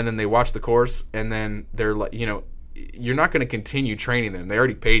 and then they watch the course and then they're like, you know, you're not going to continue training them. They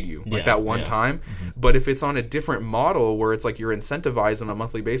already paid you like that one time. But if it's on a different model where it's like you're incentivized on a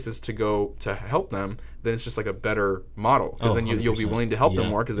monthly basis to go to help them, then it's just like a better model, because then you'll be willing to help them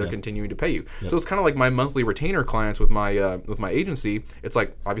more because they're continuing to pay you. So it's kind of like my monthly retainer clients with my agency. It's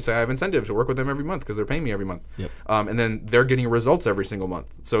like, obviously I have incentive to work with them every month because they're paying me every month. And then they're getting results every single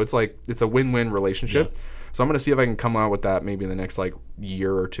month. So it's like, it's a win-win relationship. So I'm going to see if I can come out with that maybe in the next like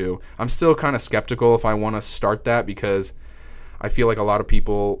year or two. I'm still kind of skeptical if I want to start that, because I feel like a lot of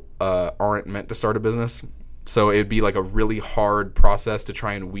people aren't meant to start a business. So it'd be like a really hard process to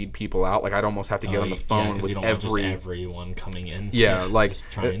try and weed people out. Like I'd almost have to get on the phone with everyone coming in. Yeah, like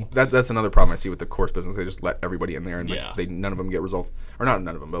that's another problem I see with the course business. They just let everybody in there, and like, none of them get results, or not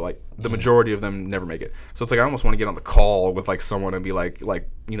none of them, but like the majority of them never make it. So it's like I almost want to get on the call with like someone and be like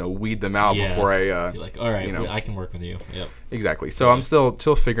weed them out before I be like, all right, I can work with you. Yep. Exactly. So I'm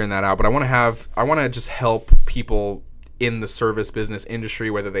still figuring that out, but I want to just help people in the service business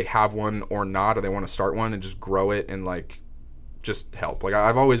industry, whether they have one or not, or they want to start one, and just grow it and like just help. Like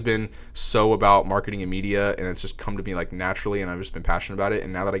I've always been so about marketing and media, and it's just come to me like naturally, and I've just been passionate about it.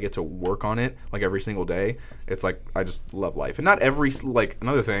 And now that I get to work on it like every single day, it's like I just love life. And not every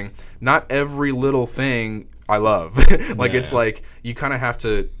little thing I love. It's like you kind of have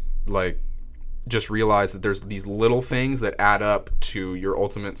to like just realize that there's these little things that add up to your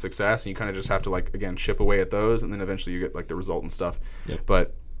ultimate success, and you kind of just have to like, again, chip away at those, and then eventually you get like the result and stuff. Yep.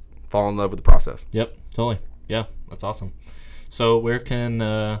 But fall in love with the process. Yep, totally. Yeah, that's awesome. So where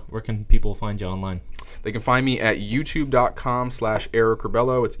can people find you online? They can find me at youtube.com/Eric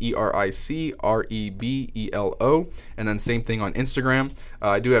Rebello. It's ERICREBELO. And then same thing on Instagram.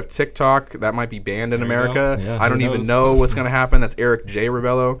 I do have TikTok. That might be banned in America. Yeah, I don't even know what's going to happen. That's Eric J.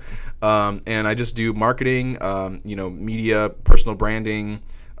 Rebello. And I just do marketing, media, personal branding,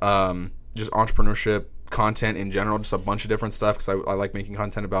 just entrepreneurship, content in general, just a bunch of different stuff, because I like making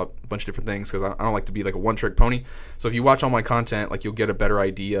content about a bunch of different things, because I don't like to be like a one-trick pony. So if you watch all my content, like you'll get a better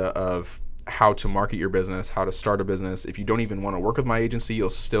idea of how to market your business, how to start a business. If you don't even want to work with my agency, you'll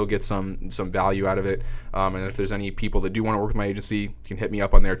still get some value out of it. And if there's any people that do want to work with my agency, you can hit me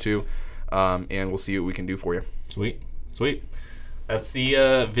up on there too, and we'll see what we can do for you. Sweet. That's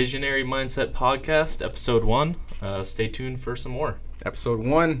the Visionary Mindset Podcast, Episode 1. Stay tuned for some more. Episode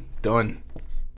 1, done.